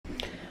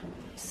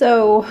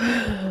So,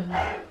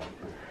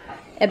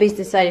 Ebby's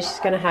decided she's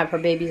going to have her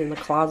babies in the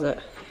closet.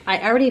 I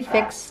already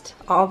fixed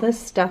all this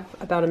stuff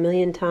about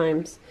 1,000,000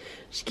 times.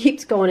 She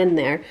keeps going in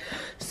there.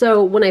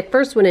 So, when I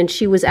first went in,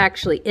 she was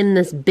actually in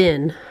this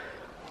bin.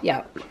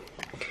 Yeah.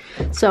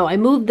 So, I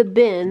moved the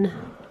bin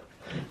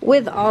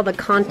with all the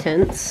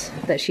contents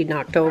that she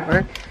knocked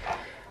over,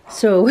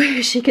 so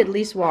she could at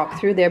least walk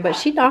through there. But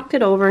she knocked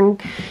it over and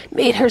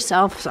made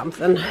herself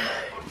something.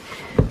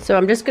 So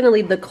I'm just going to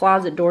leave the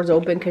closet doors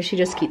open because she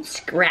just keeps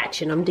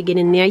scratching them to get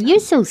in there. You're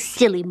so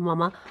silly,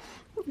 Mama.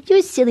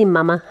 You're silly,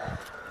 Mama.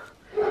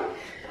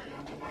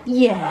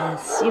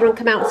 Yes. You don't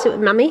come out and sit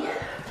with Mommy?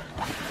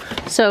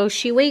 So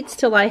she waits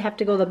till I have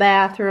to go to the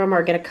bathroom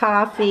or get a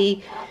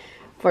coffee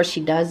before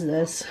she does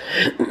this.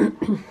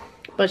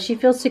 But she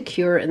feels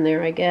secure in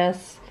there, I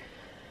guess.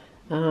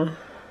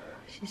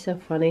 She's so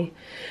funny.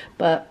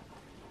 But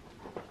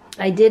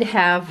I did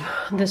have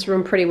this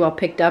room pretty well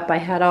picked up. I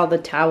had all the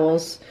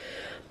towels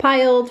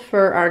piled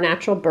for our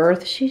natural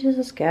birth. She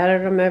just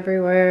scattered them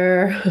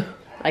everywhere.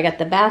 I got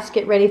the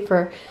basket ready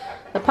for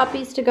the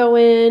puppies to go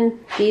in.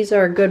 These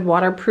are good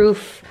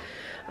waterproof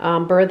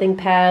birthing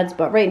pads,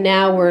 but right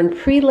now we're in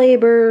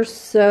pre-labor,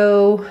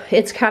 so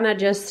it's kind of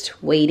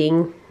just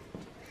waiting.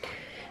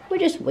 We're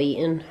just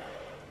waiting.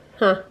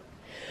 Huh.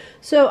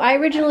 So I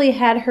originally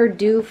had her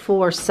due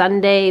for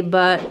Sunday,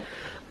 but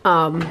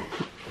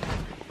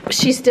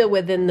she's still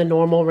within the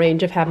normal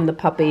range of having the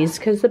puppies,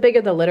 because the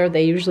bigger the litter,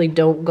 they usually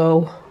don't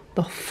go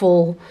the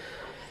full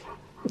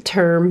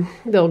term.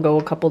 They'll go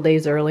a couple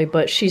days early,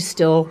 but she's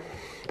still,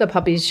 the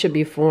puppies should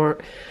be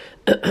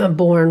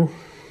born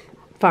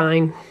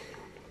fine.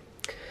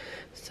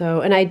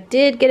 So, and I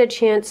did get a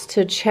chance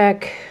to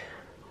check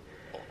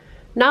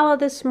Nala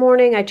this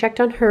morning. I checked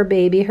on her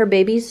baby. Her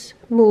baby's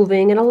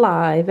moving and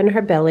alive in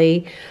her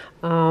belly.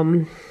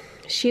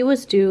 She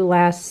was due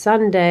last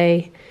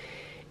Sunday,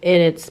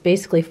 and it's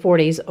basically 4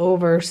 days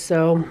over,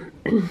 so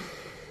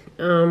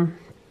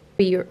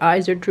your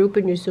eyes are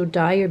drooping, you're so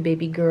tired,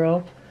 baby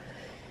girl.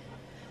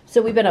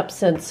 So we've been up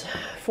since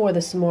 4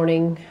 this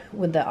morning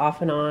with the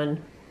off and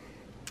on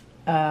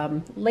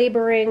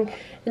laboring,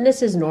 and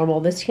this is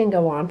normal. This can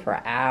go on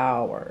for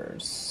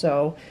hours.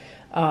 So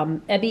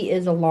Ebby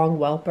is a long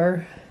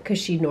whelper because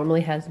she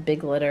normally has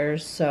big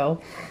litters,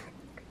 so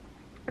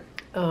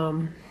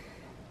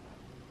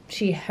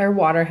her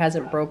water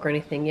hasn't broke or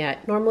anything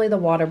yet. Normally the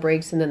water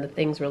breaks and then the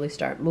things really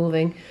start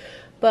moving,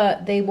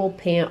 but they will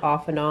pant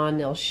off and on.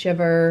 They'll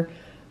shiver.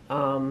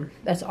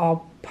 That's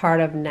all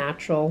part of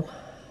natural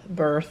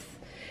birth.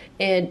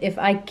 And if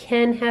I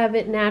can have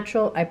it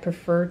natural, I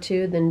prefer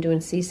to than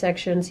doing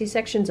C-section.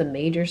 C-section's a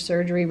major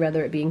surgery,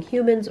 whether it being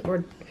humans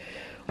or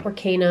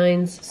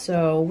canines,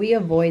 so we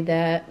avoid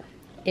that.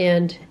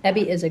 And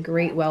Ebby is a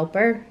great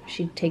whelper.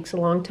 She takes a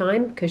long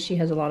time because she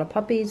has a lot of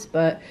puppies,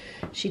 but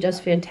she does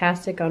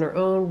fantastic on her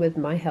own with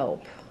my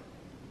help.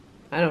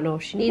 I don't know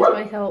if she needs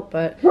my help,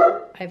 but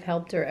I've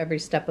helped her every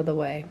step of the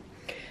way.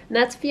 And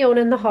that's Fiona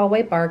in the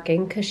hallway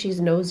barking because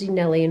she's nosy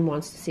Nelly and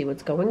wants to see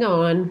what's going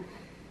on.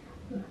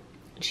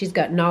 She's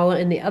got Nala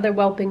in the other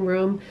whelping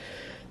room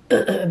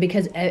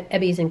because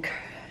Ebby's in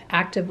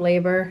active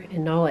labor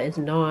and Nala is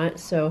not.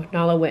 So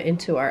Nala went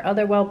into our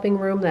other whelping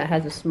room that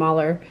has a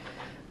smaller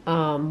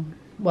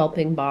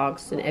whelping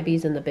box, and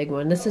Ebby's in the big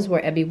one. This is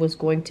where Ebby was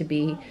going to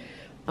be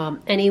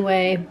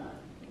anyway.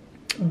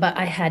 But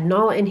I had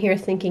Nala in here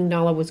thinking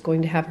Nala was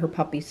going to have her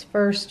puppies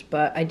first,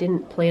 but I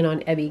didn't plan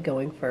on Ebby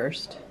going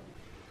first.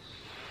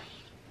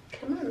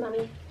 Come on,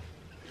 Mommy.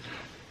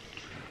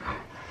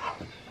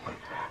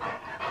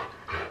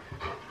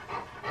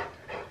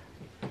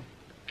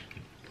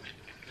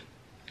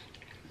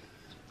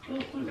 Oh,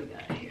 what do we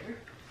got here?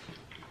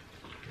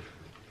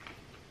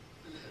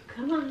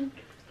 Come on.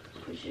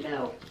 Push it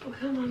out. Oh,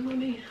 come on,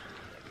 Mommy.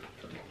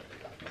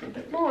 A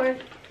bit more.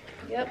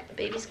 Yep,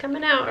 baby's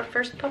coming out. Our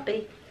first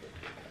puppy.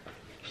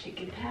 She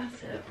can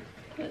pass it.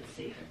 Let's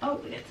see. Oh,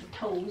 we got some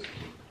toes.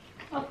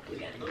 Oh, we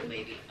got a little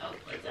baby. Oh,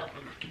 let's help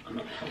him. I'm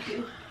gonna help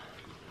you.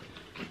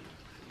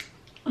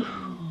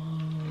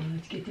 Oh,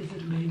 let's get this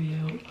little baby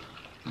out.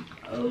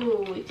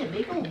 Oh, it's a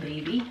big old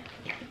baby.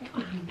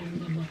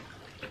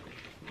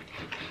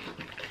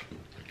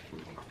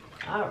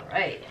 All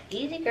right,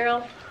 easy,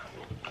 girl.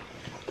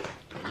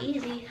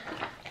 Easy.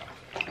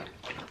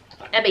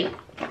 Ebby,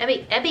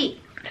 Ebby, Ebby,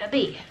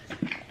 Ebby.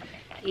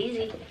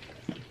 Easy.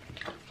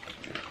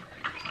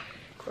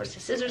 Of course,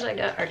 the scissors I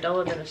got are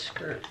duller than a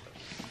skirt.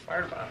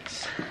 Fire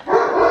box.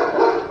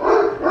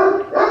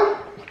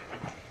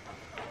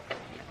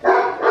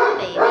 Hi,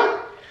 baby.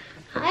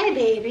 Hi,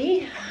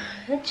 baby.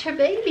 That's your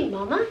baby,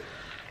 Mama.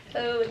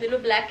 Oh, a little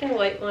black and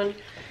white one.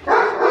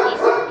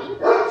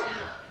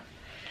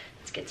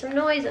 Let's get some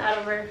noise out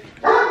of her.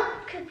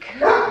 Good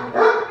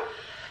girl.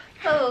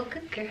 Oh,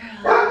 good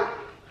girl.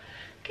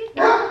 Good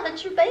girl.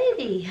 That's your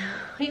baby.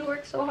 You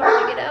worked so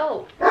hard to get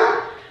out.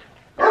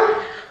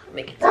 Let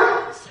me get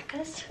some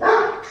suckers.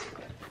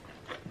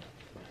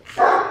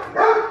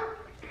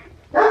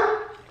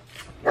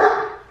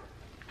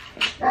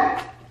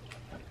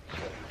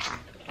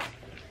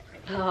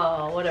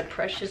 Oh, what a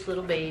precious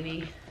little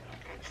baby.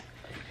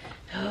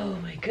 Oh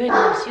my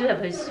goodness, you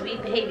have a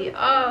sweet baby.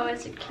 Oh,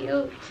 is it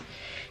cute?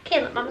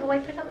 Okay, let Mama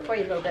wipe it up for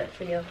you a little bit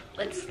for you.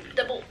 Let's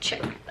double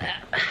check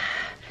that.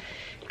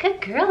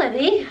 Good girl,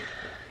 Ebony.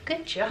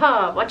 Good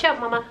job. Watch out,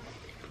 Mama.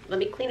 Let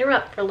me clean her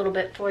up for a little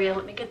bit for you.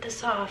 Let me get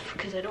this off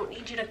because I don't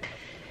need you to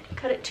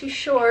cut it too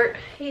short.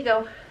 Here you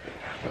go.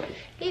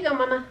 Here you go,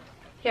 Mama.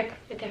 Here,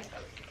 right there.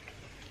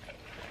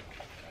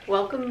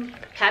 Welcome.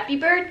 Happy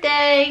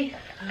birthday.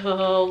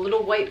 Oh,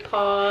 little white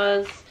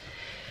paws.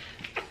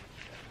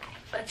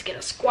 Let's get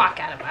a squawk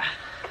out of her.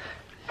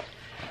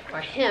 Or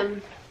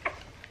him.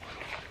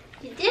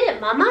 You did it,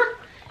 Mama.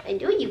 I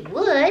knew you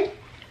would.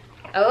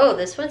 Oh,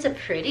 this one's a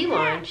pretty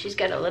one. She's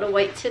got a little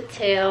white tip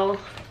tail.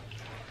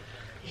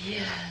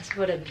 Yes,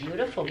 what a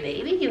beautiful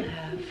baby you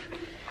have.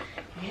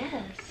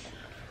 Yes.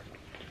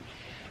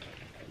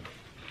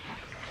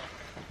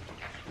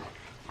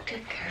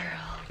 Good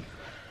girl.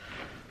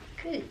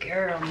 Good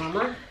girl,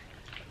 Mama.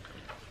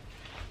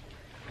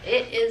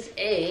 It is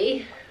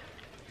a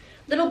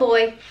little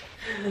boy.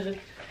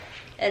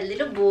 A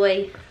little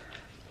boy.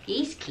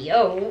 He's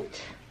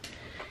cute.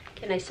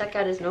 Can I suck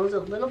out his nose a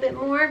little bit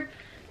more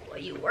while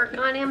you work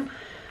on him?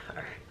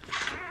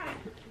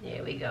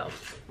 There we go.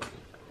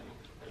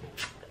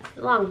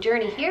 Long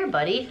journey here,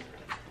 buddy.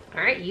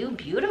 Aren't you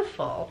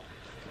beautiful?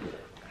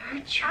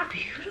 Aren't you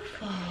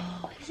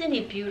beautiful? Isn't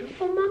he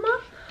beautiful,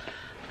 Mama?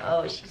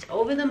 Oh, she's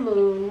over the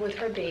moon with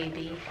her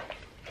baby.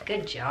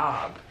 Good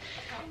job.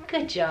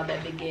 Good job,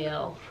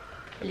 Abigail.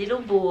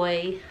 Little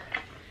boy.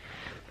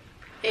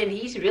 And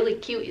he's really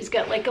cute. He's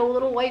got like a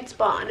little white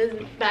spot on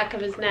the back of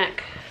his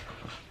neck.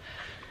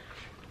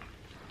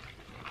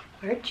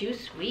 Aren't you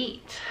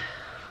sweet?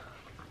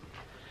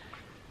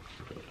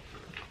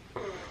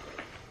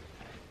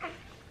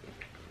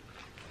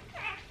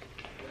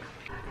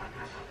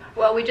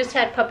 Well, we just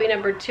had puppy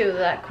number 2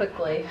 that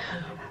quickly.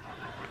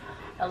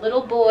 A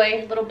little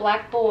boy, little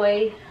black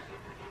boy.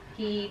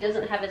 He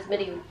doesn't have as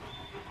many,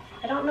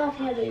 I don't know if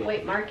he has any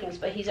white markings,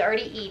 but he's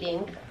already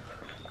eating.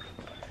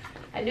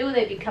 I knew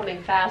they'd be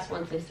coming fast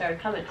once they started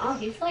coming. Oh,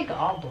 he's like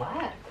all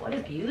black. What a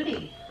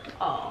beauty.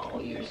 Oh,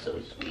 you're so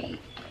sweet.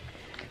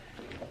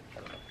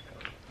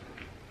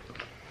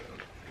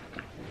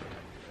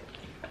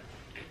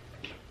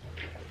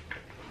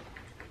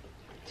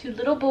 Two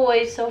little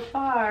boys so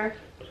far.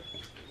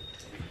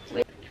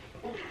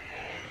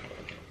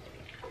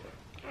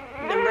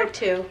 Number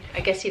 2. I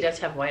guess he does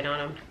have white on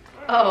him.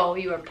 Oh,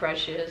 you are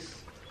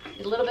precious.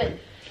 He's a little bit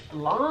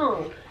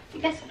long.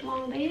 You got some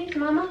long babies,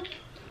 Mama?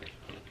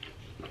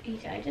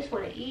 I just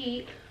want to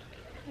eat.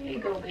 There you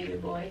go, baby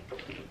boy.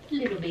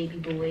 Little baby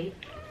boy.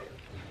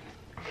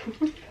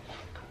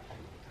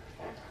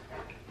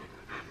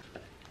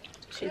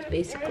 She's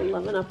basically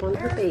loving up on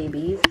her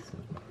babies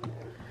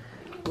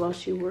while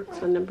she works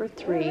on number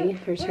 3.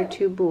 Here's her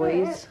 2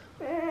 boys.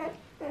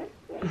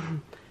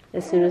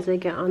 As soon as they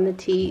get on the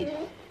teat,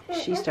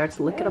 she starts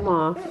licking them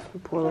off. The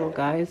poor little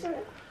guys.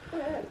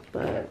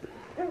 But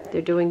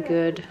they're doing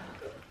good.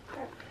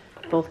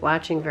 Both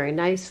latching very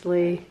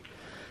nicely.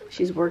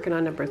 She's working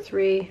on number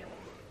 3.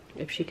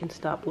 If she can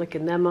stop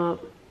licking them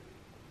up.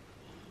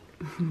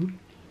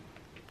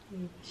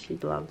 She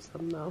loves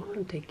them though.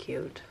 Aren't they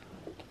cute?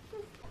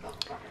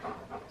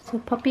 So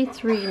puppy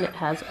 3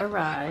 has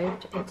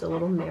arrived. It's a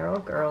little narrow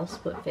girl,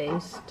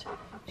 split-faced.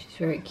 She's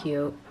very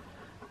cute.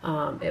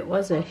 It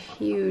was a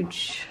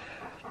huge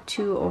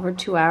over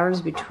 2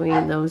 hours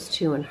between those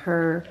 2 and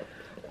her.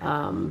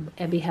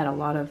 Ebby had a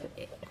lot of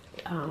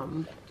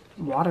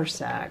water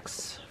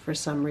sacs for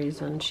some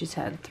reason. She's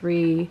had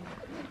 3,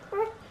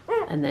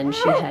 and then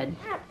she had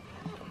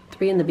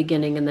 3 in the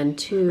beginning and then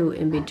 2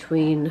 in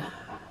between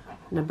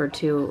number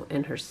 2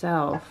 and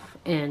herself,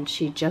 and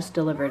she just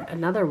delivered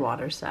another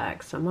water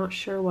sac, so I'm not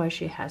sure why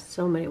she has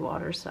so many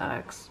water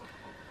sacs.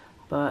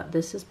 But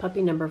this is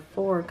puppy number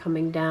 4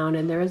 coming down,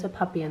 and there is a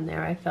puppy in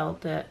there. I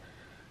felt it.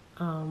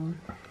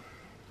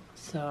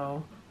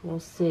 So we'll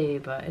see,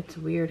 but it's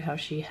weird how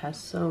she has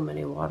so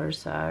many water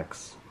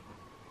sacs.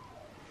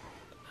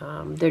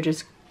 They're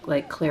just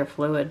like clear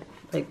fluid,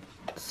 and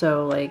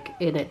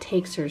it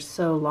takes her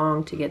so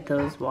long to get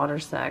those water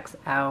sacs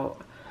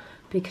out,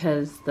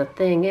 because the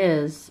thing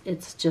is,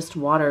 it's just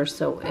water,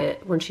 so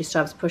when she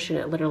stops pushing,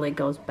 it literally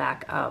goes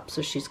back up,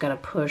 so she's got to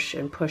push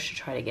and push to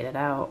try to get it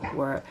out,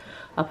 where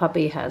a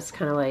puppy has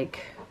kind of like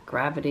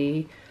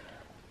gravity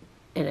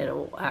and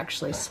it'll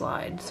actually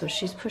slide. So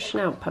she's pushing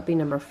out puppy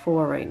number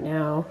 4 right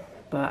now,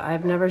 but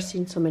I've never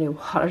seen so many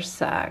water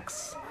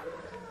sacs.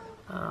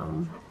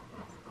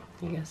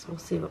 I guess we'll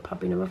see what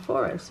puppy number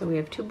 4 is. So we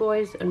have 2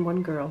 boys and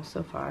 1 girl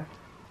so far.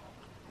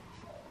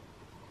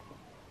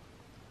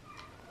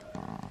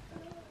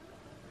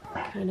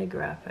 Kind of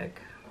graphic.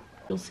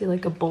 You'll see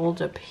like a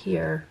bulge up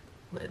here.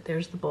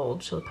 There's the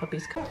bulge, so the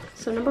puppy's coming.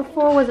 So number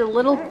 4 was a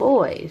little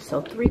boy.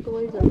 So 3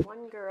 boys and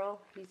 1 girl.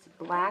 He's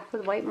black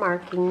with white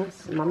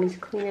markings. Mommy's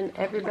cleaning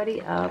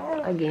everybody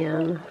up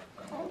again.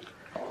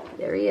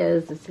 There he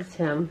is. This is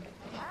him.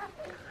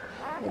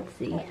 Let's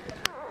see.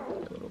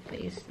 Little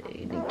face,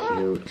 they're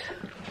cute.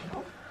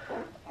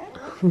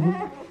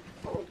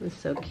 It's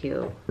so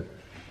cute.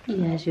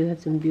 Yes, you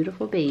have some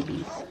beautiful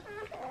babies.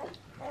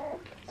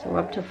 So we're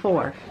up to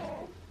 4.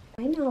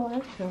 Hi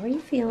Nala, how are you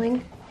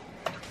feeling?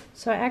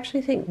 So I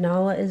actually think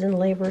Nala is in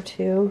labor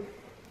too.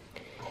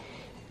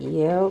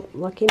 Yep,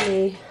 lucky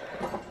me.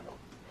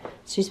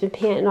 She's been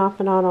panting off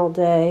and on all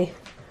day.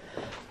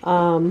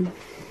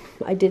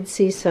 I did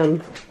see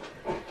some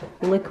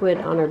liquid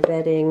on her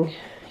bedding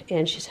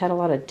and she's had a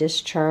lot of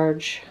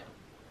discharge.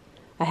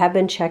 I have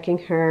been checking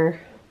her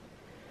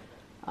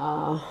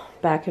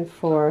back and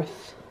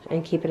forth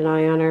and keeping an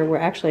eye on her. We're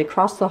actually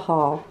across the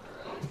hall,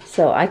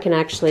 so I can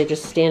actually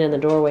just stand in the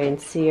doorway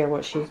and see her,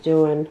 what she's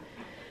doing.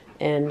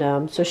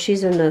 And so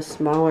she's in the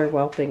smaller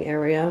whelping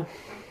area.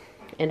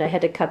 And I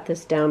had to cut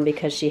this down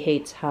because she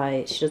hates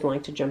height. She doesn't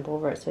like to jump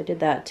over it. So I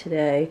did that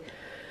today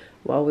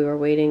while we were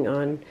waiting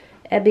on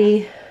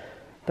Ebby.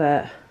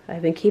 But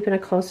I've been keeping a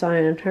close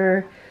eye on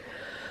her.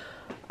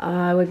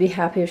 I would be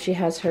happy if she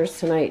has hers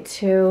tonight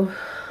too,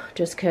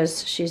 just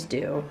because she's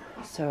due.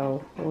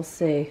 So we'll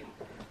see.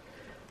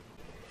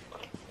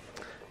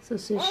 So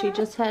since she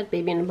just had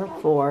baby number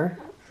 4,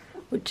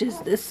 which is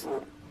this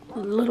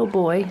little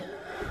boy.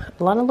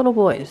 A lot of little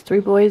boys. 3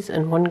 boys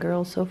and 1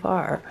 girl so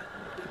far.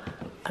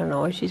 I don't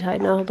know where she's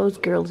hiding all those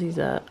girlsies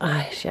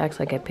at. She acts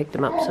like I picked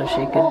him up so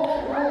she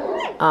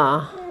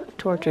could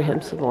torture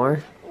him some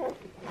more.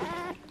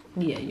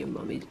 Yeah, your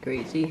mommy's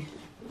crazy.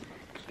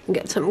 We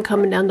got something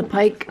coming down the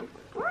pike.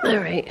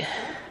 Alright.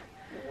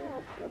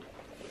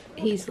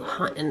 He's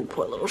hunting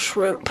poor little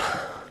shrimp.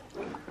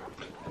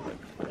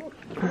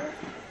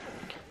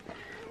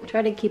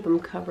 Try to keep him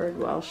covered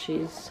while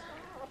she's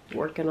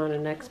working on a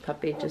next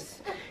puppy,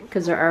 just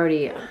because they're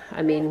already,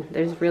 I mean,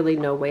 there's really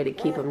no way to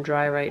keep them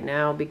dry right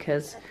now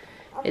because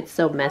it's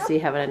so messy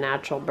having a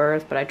natural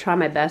birth, but I try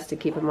my best to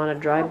keep them on a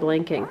dry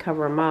blanket and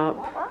cover them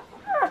up.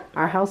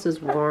 Our house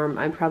is warm.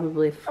 I'm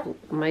probably,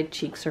 my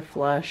cheeks are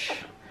flush.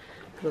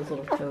 Those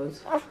little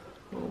toes.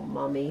 Oh,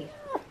 mommy.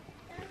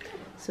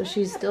 So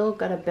she's still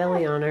got a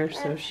belly on her,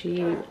 so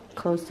she's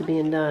close to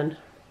being done.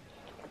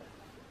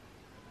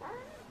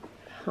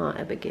 Huh,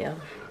 Abigail?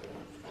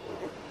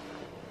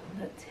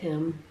 That's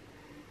him.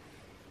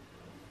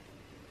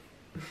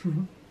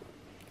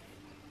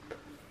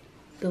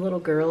 The little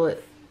girl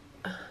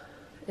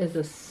is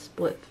a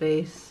split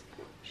face.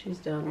 She's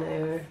down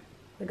there.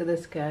 Look at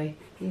this guy.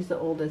 He's the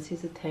oldest.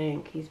 He's a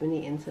tank. He's been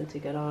eating since he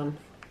got on.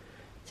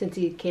 Since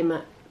he came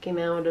out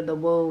of the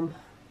womb.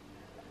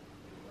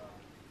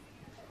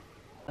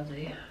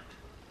 Fuzzy.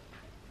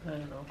 I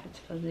don't know if it's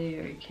fuzzy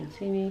or you can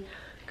see me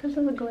because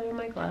of the glare in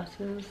my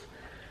glasses.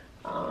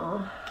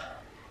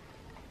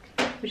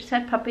 We just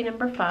had puppy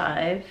number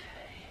 5,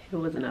 who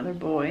was another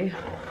boy.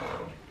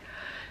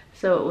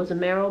 So it was a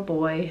Merrill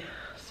boy.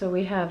 So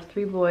we have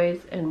 3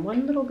 boys and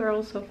 1 little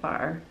girl so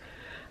far.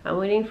 I'm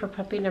waiting for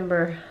puppy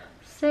number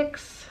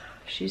 6.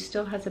 She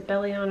still has a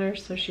belly on her,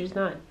 so she's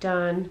not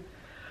done.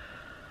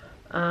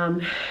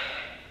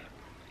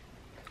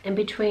 In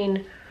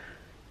between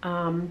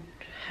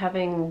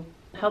helping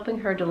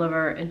her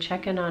deliver and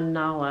checking on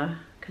Nala,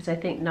 because I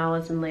think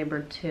Nala's in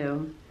labor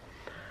too.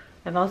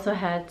 I've also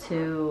had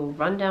to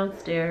run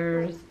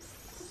downstairs,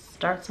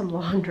 start some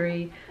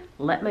laundry,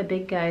 let my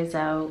big guys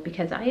out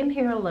because I am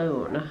here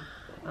alone.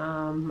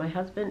 My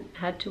husband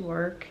had to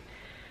work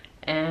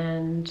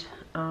and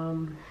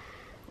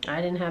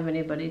I didn't have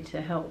anybody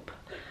to help.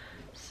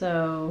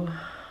 So,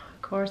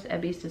 of course,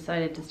 Ebby's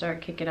decided to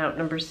start kicking out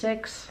number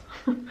 6.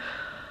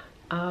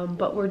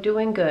 But we're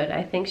doing good.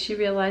 I think she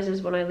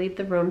realizes when I leave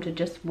the room to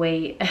just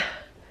wait.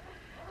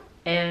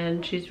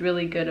 And she's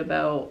really good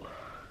about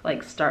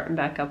like starting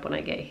back up when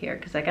I get here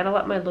because I gotta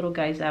let my little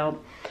guys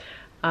out.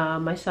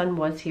 My son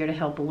was here to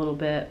help a little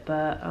bit,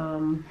 but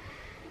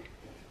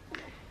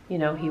you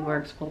know, he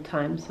works full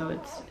time, so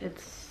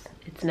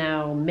it's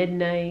now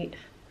midnight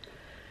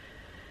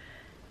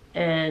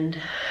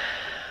and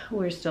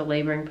we're still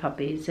laboring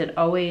puppies. It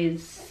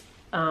always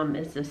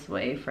is this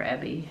way for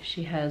Ebby.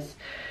 She has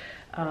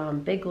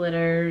big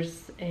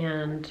litters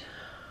and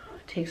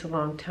it takes a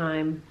long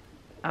time.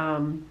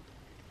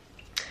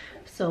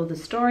 So the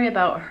story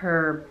about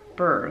her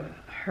birth,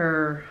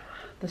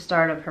 the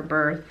start of her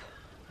birth,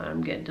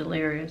 I'm getting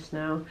delirious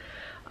now.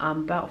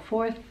 About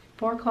 4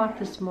 o'clock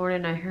this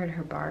morning, I heard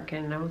her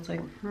barking and I was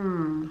like,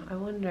 I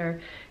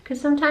wonder,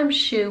 because sometimes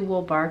Shu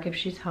will bark if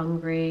she's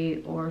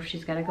hungry or if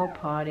she's got to go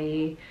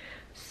potty.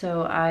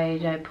 So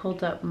I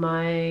pulled up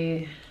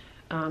my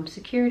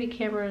security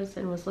cameras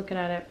and was looking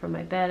at it from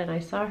my bed and I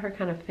saw her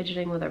kind of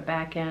fidgeting with her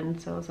back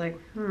end. So I was like,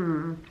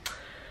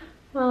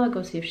 well, I'll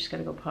go see if she's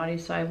gonna go potty.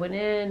 So I went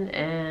in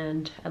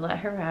and I let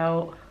her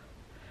out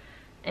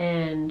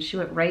and she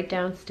went right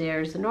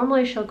downstairs. And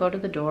normally she'll go to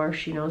the door.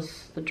 She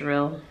knows the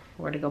drill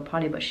where to go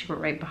potty, but she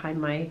went right behind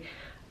my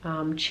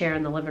chair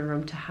in the living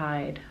room to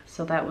hide.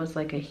 So that was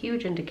like a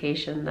huge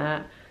indication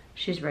that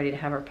she's ready to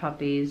have her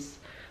puppies.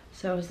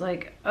 So I was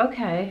like,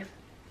 okay.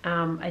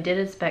 I did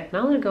expect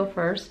Nala to go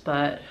first,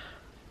 but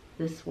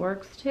this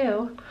works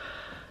too.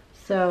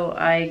 So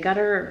I got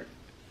her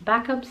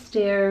back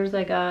upstairs.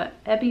 I got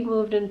Ebby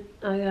moved in.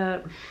 I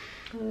got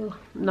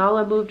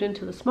Nala moved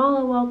into the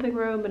smaller whelping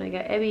room, and I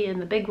got Ebby in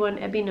the big one.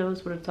 Ebby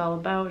knows what it's all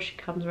about. She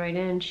comes right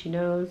in, she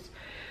knows.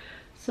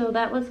 So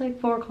that was like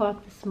 4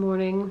 o'clock this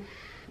morning.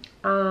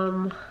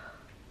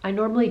 I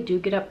normally do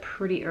get up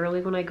pretty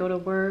early when I go to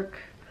work.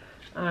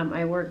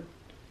 I work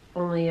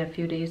only a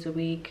few days a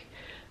week,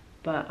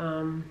 but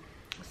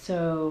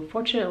so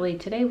fortunately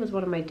today was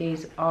one of my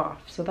days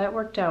off, so that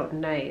worked out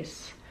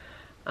nice.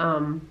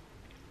 I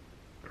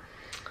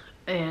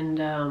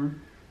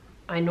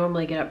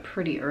normally get up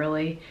pretty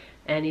early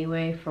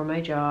anyway for my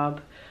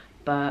job,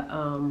 but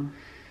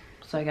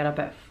so I got up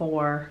at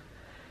 4,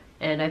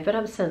 and I've been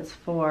up since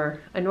 4.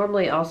 I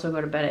normally also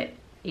go to bed at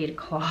 8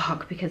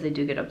 o'clock because I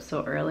do get up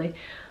so early,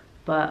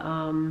 but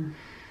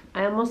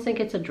I almost think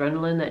it's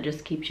adrenaline that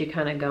just keeps you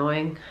kind of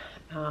going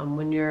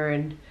when you're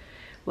in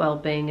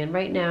whelping. And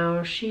right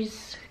now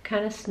she's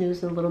kind of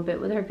snoozing a little bit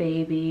with her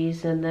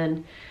babies, and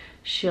then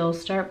she'll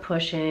start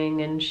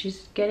pushing, and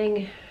she's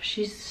a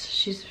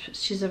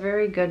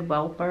very good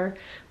whelper,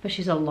 but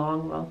she's a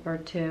long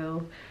whelper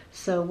too.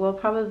 So we'll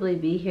probably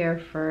be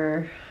here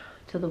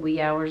till the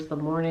wee hours of the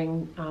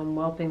morning,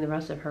 whelping the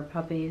rest of her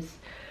puppies.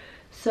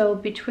 So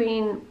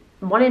between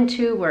 1 and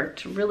 2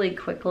 worked really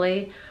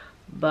quickly,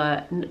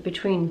 but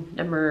between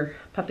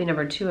puppy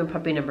number 2 and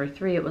puppy number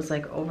 3, it was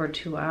like over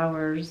 2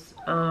 hours.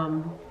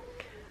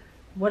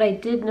 What I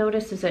did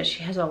notice is that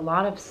she has a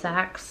lot of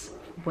sacks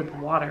with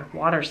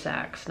water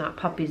sacks, not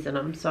puppies in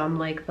them. So I'm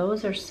like,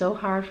 those are so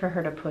hard for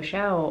her to push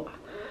out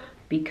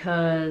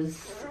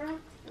because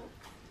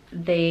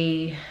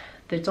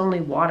it's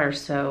only water,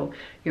 so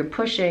you're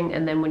pushing,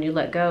 and then when you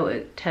let go,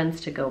 it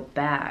tends to go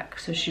back.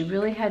 So she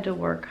really had to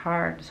work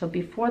hard. So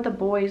before the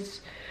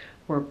boys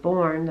were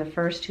born, the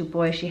first 2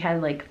 boys, she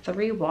had like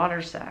 3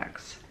 water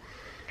sacks,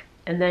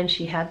 and then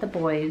she had the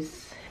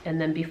boys, and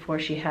then before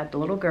she had the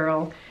little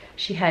girl,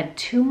 she had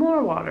 2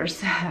 more water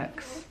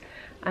sacks.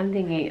 I'm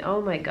thinking,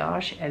 oh my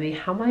gosh, Ebby,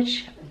 how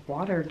much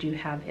water do you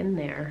have in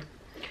there?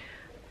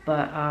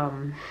 But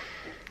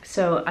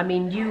so I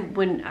mean,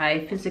 when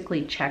I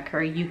physically check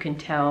her, you can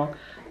tell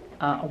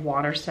a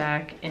water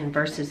sac and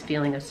versus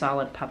feeling a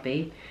solid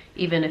puppy.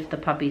 Even if the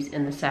puppy's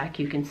in the sac,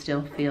 you can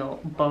still feel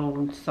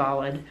bone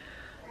solid.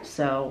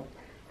 So,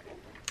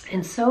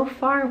 and so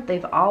far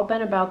they've all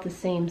been about the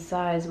same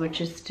size,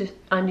 which is just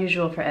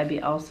unusual for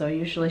Ebby also.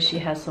 Usually she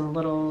has some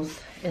littles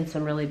and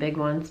some really big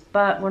ones,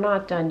 but we're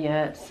not done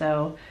yet,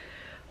 so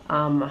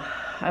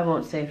I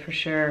won't say for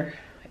sure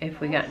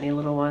if we got any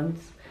little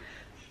ones,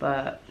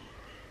 but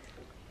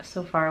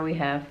so far we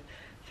have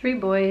 4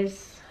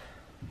 boys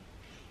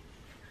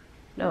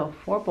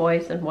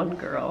and 1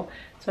 girl.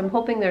 So I'm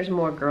hoping there's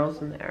more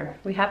girls in there.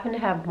 We happen to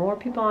have more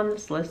people on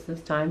this list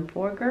this time,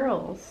 4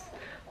 girls.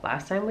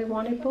 Last time we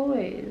wanted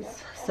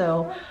boys.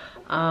 So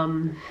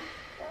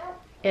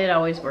it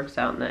always works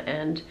out in the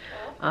end.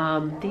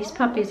 These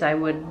puppies, I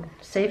would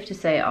safe to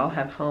say, all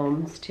have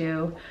homes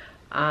too.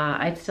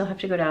 I'd still have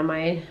to go down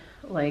my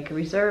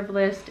reserve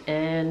list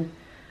and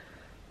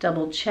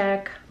double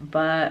check,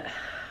 but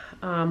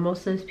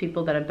most of these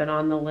people that have been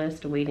on the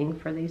list waiting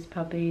for these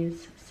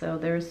puppies, so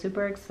they're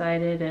super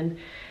excited, and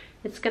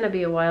it's gonna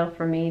be a while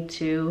for me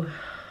to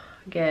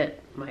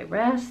get my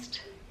rest,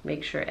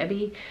 make sure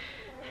Ebby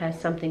has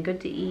something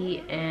good to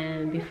eat,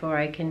 and before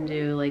I can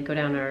go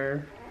down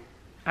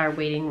our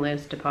waiting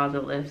list,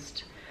 deposit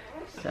list.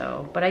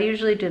 So, but I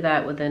usually do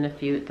that within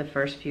the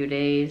first few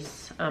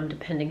days,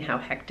 depending how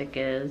hectic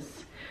it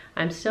is.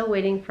 I'm still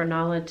waiting for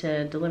Nala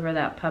to deliver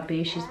that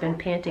puppy. She's been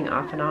panting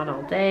off and on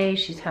all day.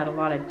 She's had a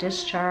lot of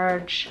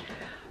discharge.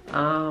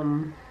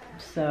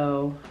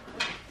 So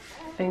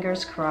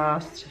fingers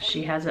crossed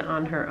she has it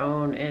on her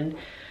own and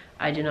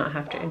I do not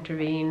have to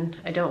intervene.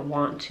 I don't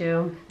want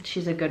to.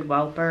 She's a good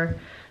whelper.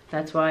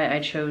 That's why I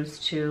chose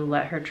to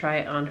let her try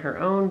it on her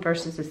own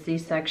versus a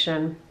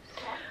C-section.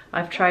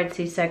 I've tried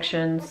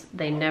C-sections.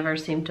 They never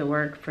seem to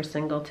work for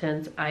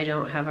singletons. I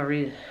don't have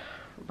a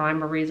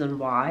rhyme or reason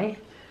why,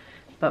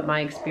 but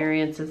my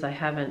experience is I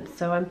haven't.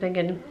 So I'm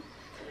thinking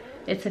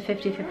it's a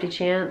 50-50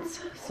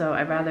 chance. So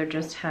I'd rather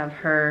just have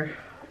her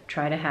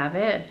try to have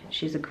it.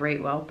 She's a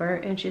great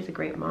whelper and she's a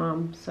great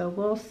mom. So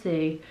we'll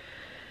see.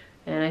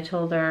 And I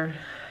told her,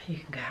 you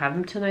can have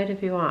them tonight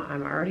if you want.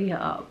 I'm already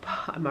up.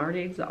 I'm already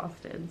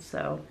exhausted.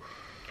 So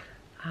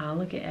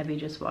look at Ebby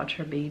just watch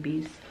her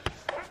babies.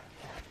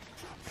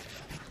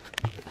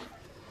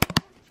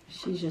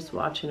 She's just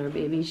watching her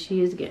baby.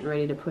 She is getting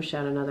ready to push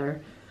out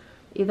another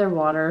either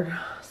water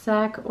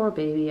sack or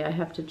baby. I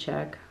have to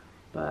check,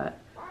 but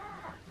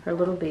her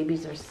little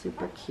babies are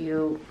super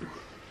cute.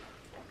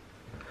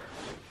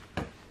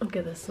 Look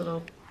at this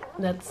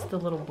that's the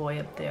little boy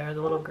up there.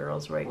 The little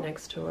girl's right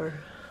next to her.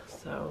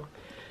 So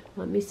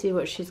let me see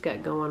what she's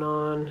got going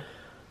on.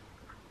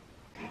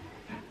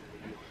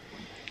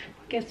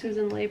 Guess who's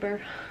in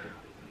labor?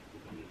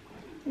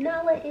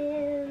 Nala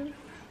is.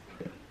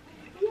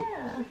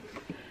 Yeah.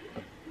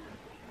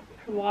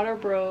 Her water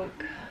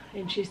broke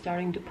and she's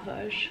starting to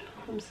push.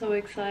 I'm so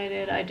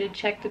excited. I did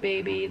check the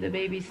baby. The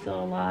baby's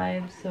still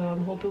alive, so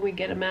I'm hoping we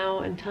get him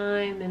out in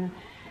time and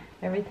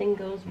everything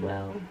goes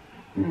well.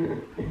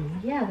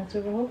 Yeah, that's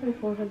what we're hoping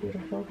for. How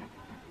beautiful.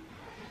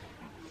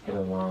 It's been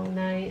a long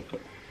night.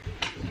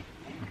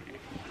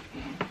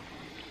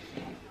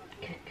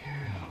 Good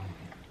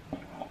girl.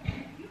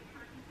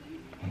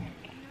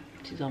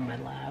 She's on my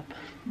lap.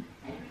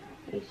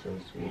 He's so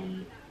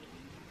sweet.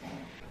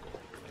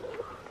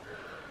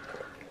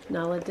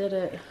 Nala did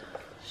it.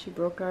 She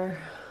broke our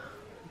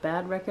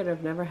bad record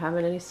of never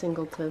having any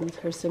singletons.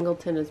 Her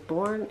singleton is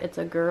born. It's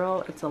a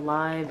girl. It's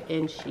alive,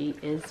 and she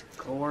is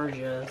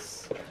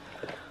gorgeous.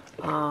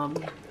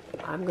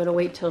 I'm gonna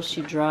wait till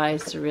she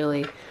dries to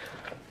really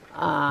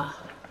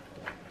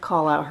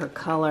call out her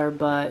color,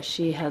 but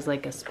she has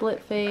like a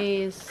split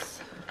face.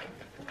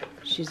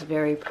 She's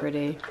very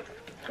pretty.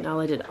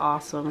 Nala did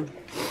awesome.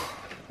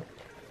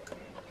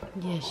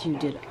 Yes, you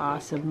did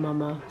awesome,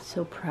 Mama.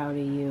 So proud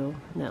of you,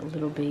 and that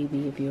little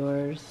baby of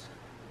yours.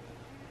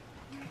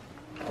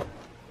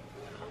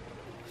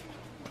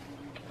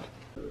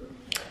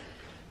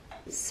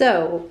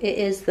 So it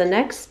is the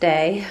next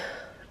day.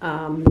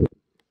 And the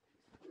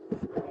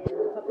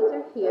puppies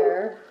are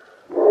here.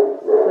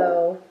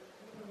 So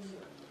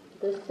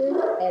this is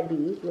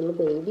Ebby's little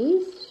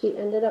babies. She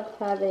ended up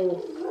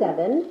having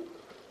 7.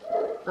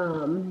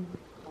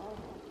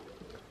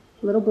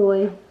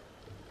 Little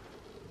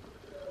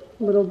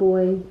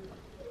boy,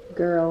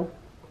 girl,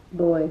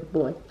 boy,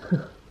 boy.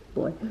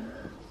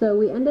 So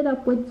we ended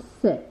up with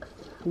 6.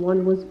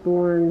 One was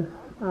born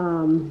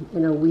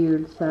in a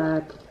weird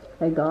sack.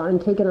 Had gotten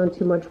taken on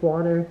too much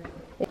water.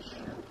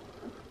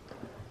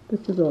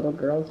 This is a little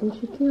girl, isn't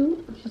she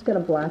cute? She's got a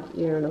black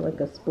ear and like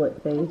a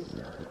split face.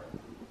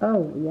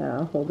 Oh yeah,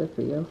 I'll hold it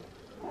for you.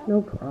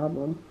 No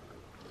problem.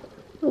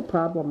 No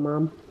problem,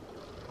 Mom.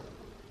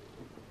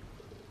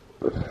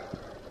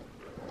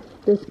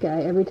 This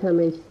guy, every time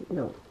I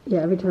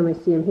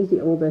see him, he's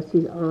the oldest.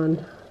 He's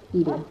on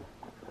eating.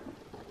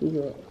 He's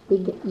a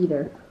big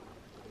eater.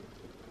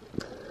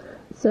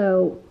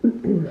 So,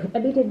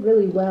 Ebby did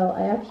really well.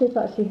 I actually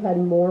thought she had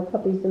more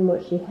puppies than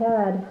what she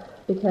had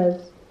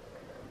because,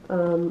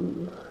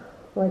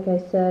 like I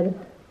said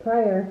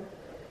prior,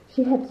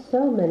 she had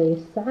so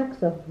many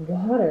sacks of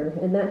water,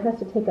 and that has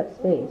to take up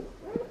space.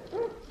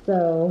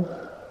 So,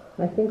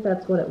 I think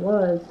that's what it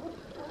was.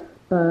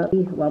 But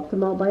we whelped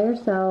them all by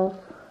herself.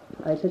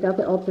 I took out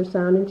the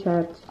ultrasound and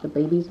checked. The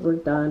babies were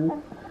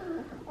done.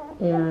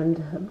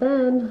 And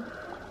then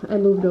I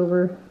moved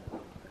over,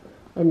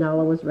 and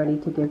Nala was ready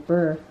to give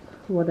birth.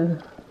 What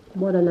a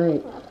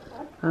night.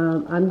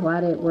 I'm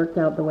glad it worked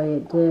out the way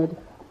it did.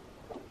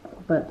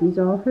 But these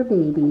are all her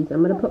babies.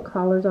 I'm going to put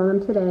collars on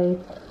them today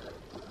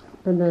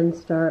and then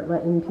start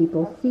letting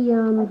people see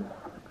them.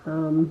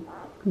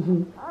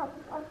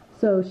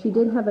 So she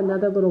did have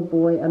another little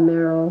boy, a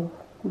Merrill,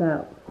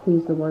 that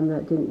he's the one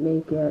that didn't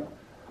make it.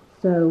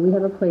 So we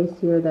have a place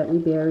here that we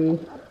bury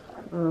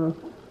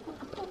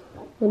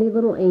any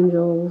little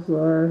angels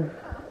or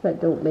that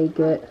don't make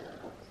it.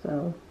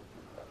 So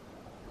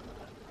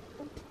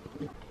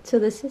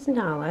this is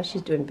Nala.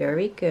 She's doing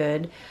very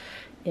good.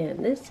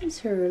 And this is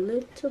her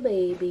little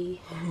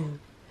baby.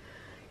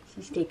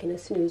 She's taking a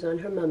snooze on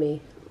her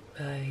mummy.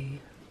 Bye.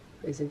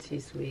 Isn't she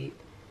sweet?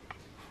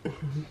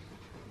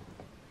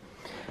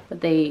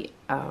 But they,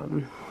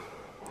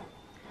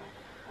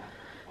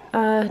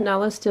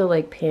 Nala's still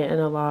like panting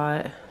a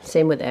lot.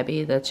 Same with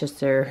Ebby. That's just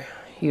their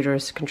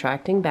uterus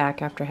contracting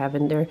back after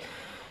having their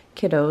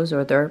kiddos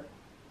or their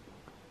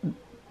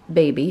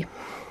baby.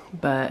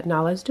 But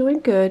Nala's doing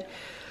good.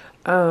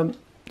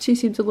 She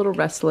seems a little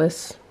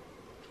restless.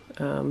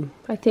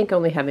 I think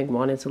only having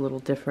one is a little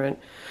different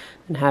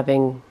than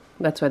having,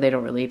 that's why they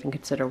don't really even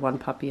consider one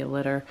puppy a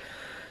litter.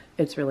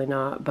 It's really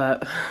not,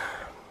 but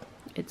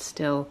it's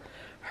still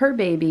her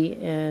baby,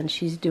 and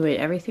she's doing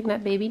everything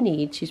that baby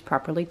needs. She's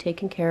properly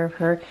taking care of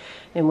her,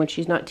 and when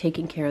she's not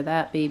taking care of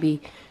that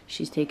baby,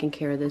 she's taking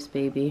care of this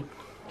baby.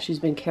 She's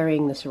been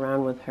carrying this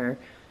around with her.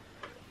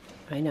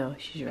 I know,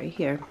 she's right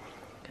here.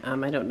 I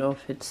don't know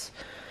if it's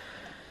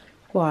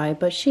why,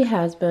 but she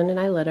has been, and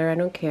I let her. I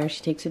don't care.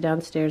 She takes it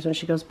downstairs when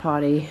she goes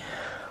potty.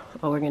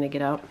 Oh, we're gonna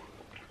get out.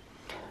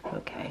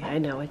 Okay, I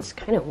know, it's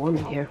kind of warm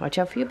in here. Watch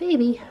out for your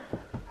baby.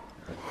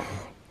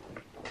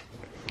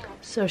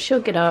 So she'll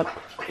get up.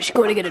 She's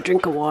going to get a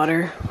drink of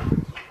water.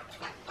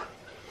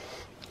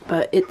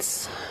 But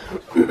it's...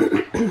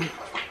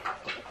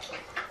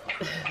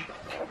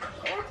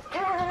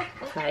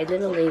 Hi,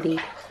 little lady.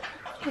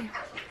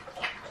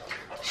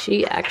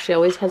 She actually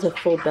always has a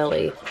full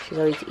belly. She's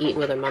always eating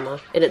with her mama.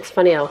 And it's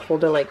funny, I'll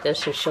hold her like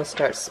this and she'll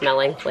start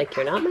smelling. Like,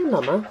 you're not my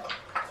mama.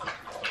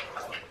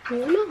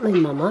 You're not my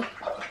mama.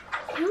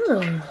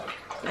 Huh.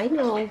 I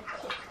know.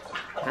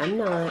 I'm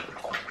not.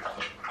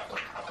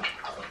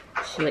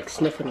 She's like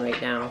sniffing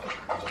right now.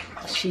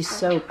 She's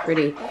so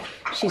pretty.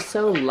 She's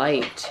so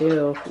light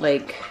too,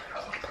 like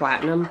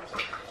platinum.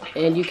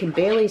 And you can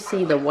barely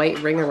see the white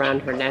ring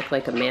around her neck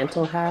like a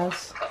mantle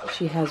has.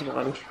 She has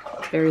one.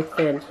 It's very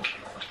thin.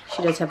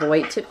 She does have a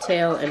white tip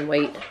tail and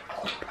white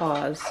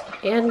paws.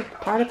 And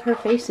part of her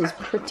face is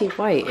pretty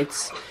white.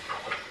 It's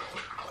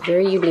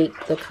very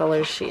unique, the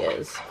color she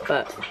is.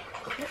 But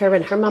her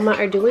and her mama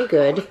are doing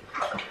good.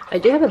 I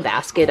do have a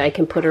basket I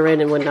can put her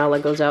in and when Nala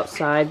goes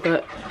outside,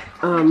 but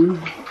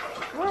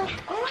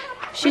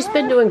she's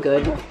been doing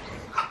good.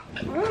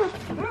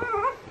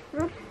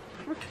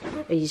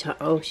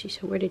 Oh,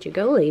 where did you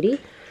go, lady?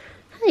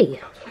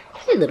 Hey,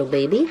 hey, little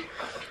baby.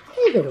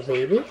 Hey, little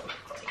baby.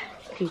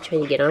 Are you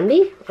trying to get on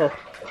me? Oh,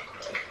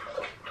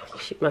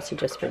 she must have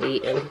just been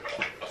eating.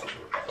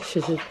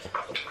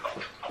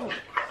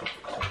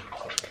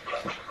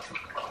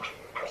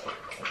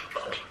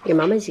 Your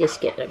mama's just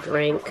getting a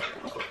drink.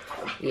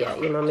 Yeah,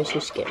 your mama's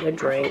just getting a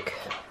drink.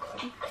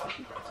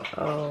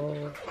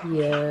 Oh,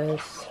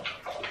 yes.